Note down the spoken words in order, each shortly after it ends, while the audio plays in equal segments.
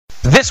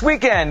This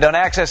weekend on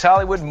Access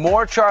Hollywood,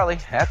 more Charlie.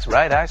 That's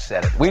right, I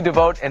said it. We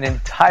devote an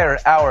entire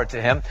hour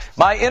to him.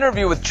 My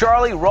interview with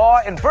Charlie,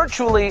 raw and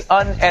virtually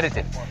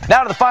unedited.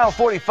 Now to the Final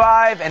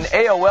 45, an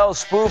AOL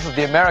spoof of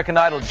the American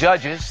Idol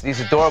judges,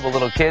 these adorable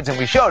little kids, and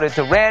we showed it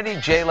to Randy,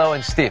 J-Lo,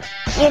 and Steven.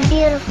 You're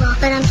beautiful,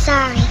 but I'm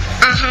sorry.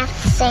 I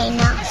have to say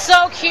no.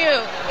 So cute.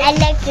 I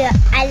like you.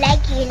 I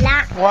like you a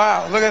lot.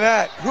 Wow, look at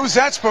that. Who's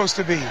that supposed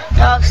to be?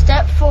 Dog,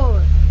 step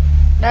forward.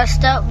 Now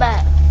step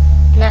back.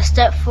 Now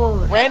step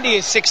forward. Randy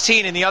is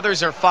 16 and the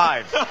others are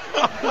 5.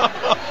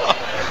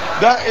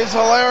 That is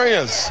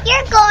hilarious.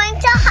 You're going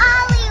to